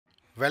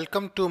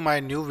Welcome to my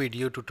new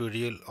video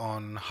tutorial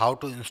on how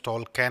to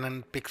install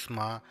Canon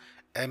Pixma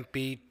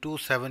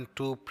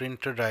MP272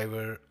 printer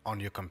driver on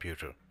your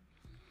computer.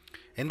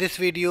 In this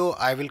video,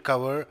 I will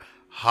cover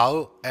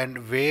how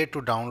and where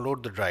to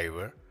download the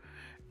driver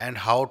and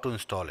how to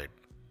install it.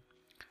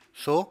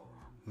 So,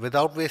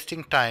 without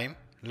wasting time,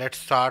 let's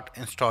start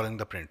installing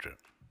the printer.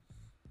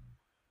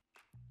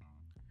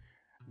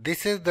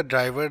 This is the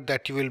driver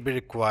that you will be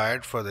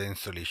required for the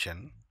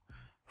installation.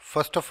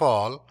 First of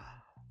all,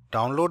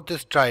 download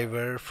this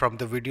driver from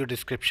the video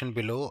description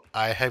below.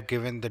 I have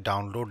given the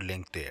download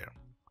link there.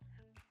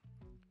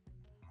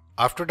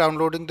 After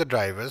downloading the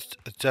drivers,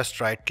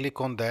 just right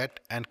click on that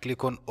and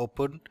click on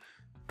Open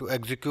to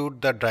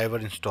execute the driver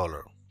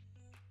installer.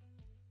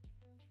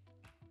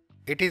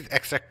 It is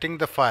extracting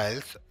the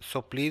files,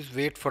 so please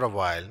wait for a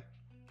while.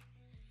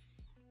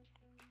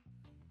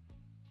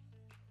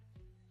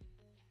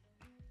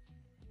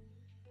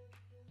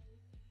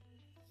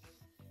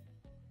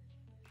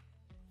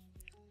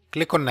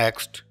 Click on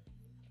Next.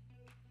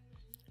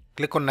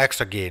 Click on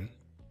Next again.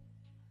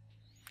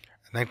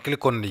 And then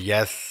click on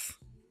Yes.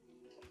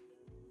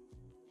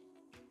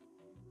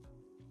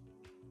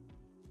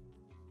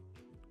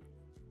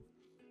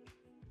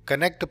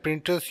 Connect the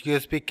printer's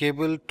USB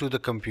cable to the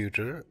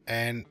computer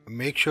and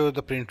make sure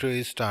the printer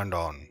is turned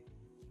on.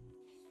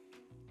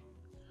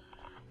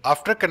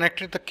 After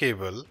connecting the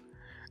cable,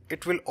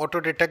 it will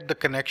auto-detect the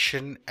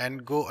connection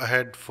and go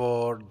ahead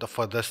for the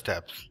further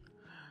steps.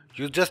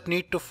 You just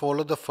need to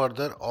follow the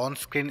further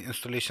on-screen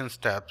installation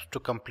steps to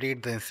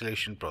complete the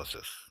installation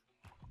process.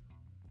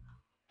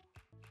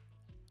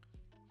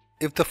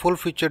 If the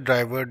full-featured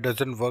driver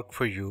doesn't work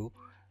for you,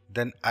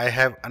 then I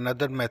have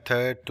another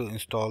method to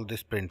install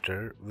this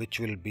printer, which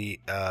will be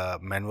a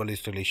manual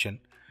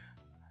installation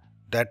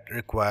that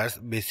requires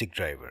basic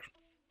driver.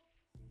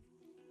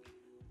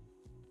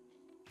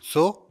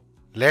 So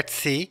let's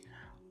see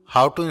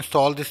how to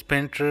install this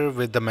printer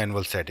with the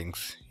manual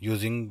settings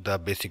using the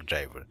basic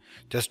driver.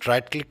 Just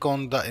right click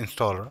on the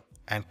installer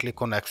and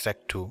click on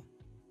Extract to.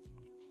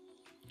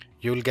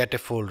 You will get a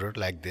folder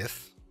like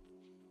this.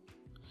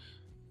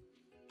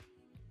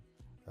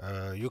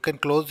 You can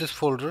close this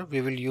folder, we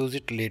will use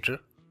it later.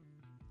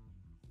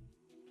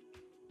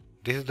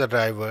 This is the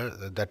driver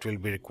that will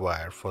be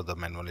required for the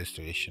manual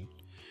installation.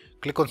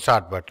 Click on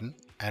Start button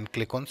and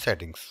click on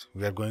Settings.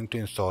 We are going to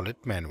install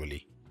it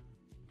manually.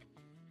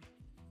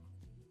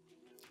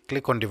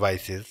 Click on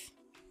Devices.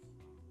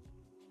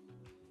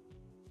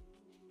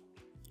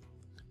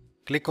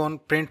 Click on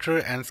Printer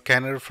and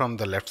Scanner from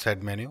the left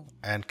side menu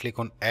and click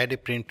on Add a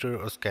printer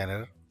or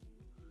scanner.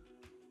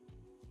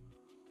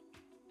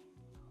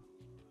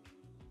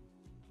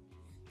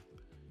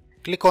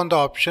 Click on the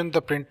option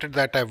the printer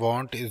that I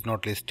want is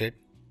not listed,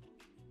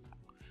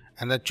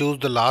 and then choose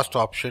the last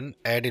option,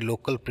 add a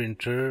local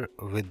printer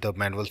with the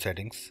manual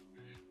settings.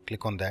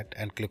 Click on that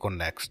and click on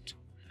Next.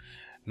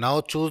 Now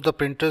choose the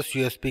printer's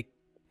USB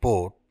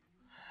port.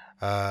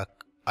 I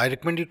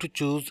recommend you to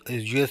choose a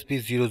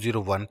USB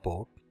 001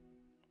 port,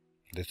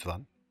 this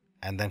one,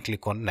 and then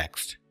click on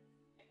Next.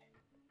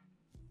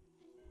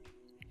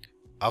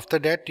 After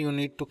that, you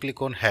need to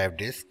click on Have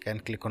Disk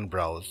and click on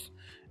Browse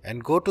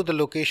and go to the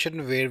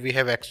location where we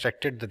have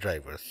extracted the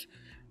drivers.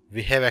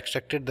 We have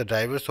extracted the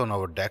drivers on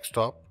our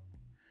desktop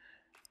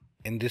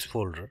in this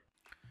folder.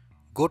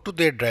 Go to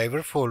the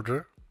driver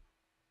folder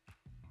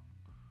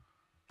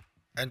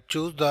and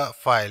choose the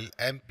file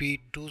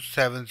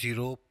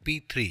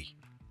MP270p3,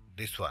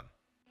 this one.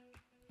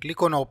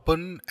 Click on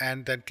Open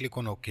and then click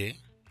on OK,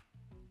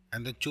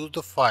 and then choose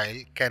the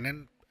file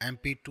Canon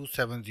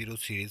MP270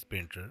 series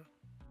printer.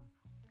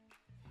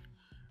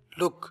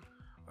 Look,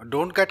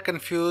 don't get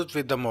confused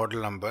with the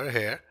model number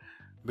here,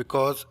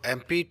 because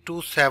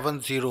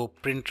MP270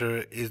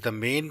 printer is the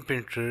main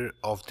printer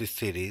of this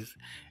series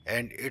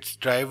and its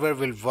driver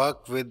will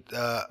work with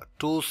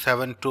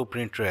 272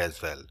 printer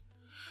as well.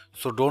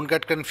 So don't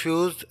get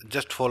confused,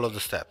 just follow the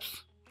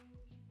steps.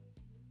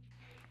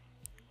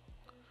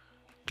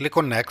 Click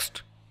on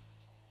Next,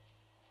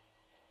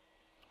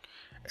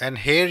 and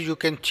here you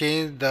can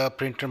change the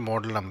printer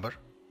model number.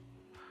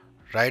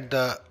 Write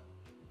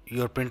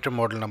your printer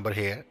model number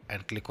here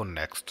and click on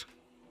Next.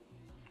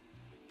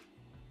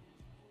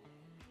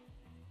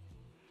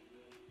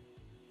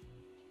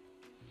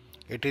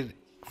 It is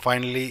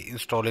finally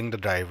installing the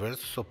drivers,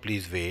 so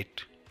please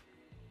wait.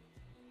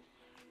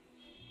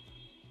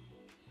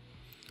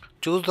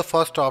 Choose the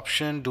first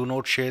option, do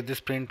not share this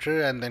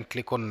printer, and then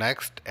click on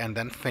Next and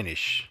then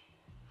Finish.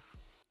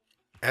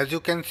 As you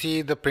can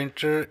see, the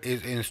printer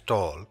is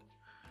installed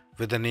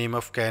with the name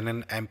of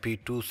Canon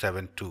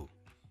MP272.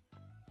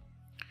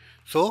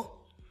 So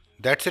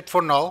that's it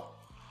for now.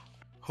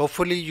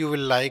 Hopefully you will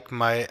like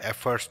my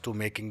efforts to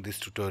making this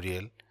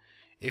tutorial.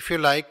 If you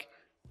like,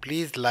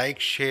 please like,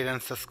 share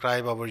and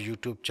subscribe our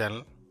YouTube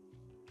channel.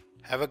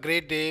 Have a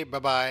great day. Bye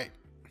bye.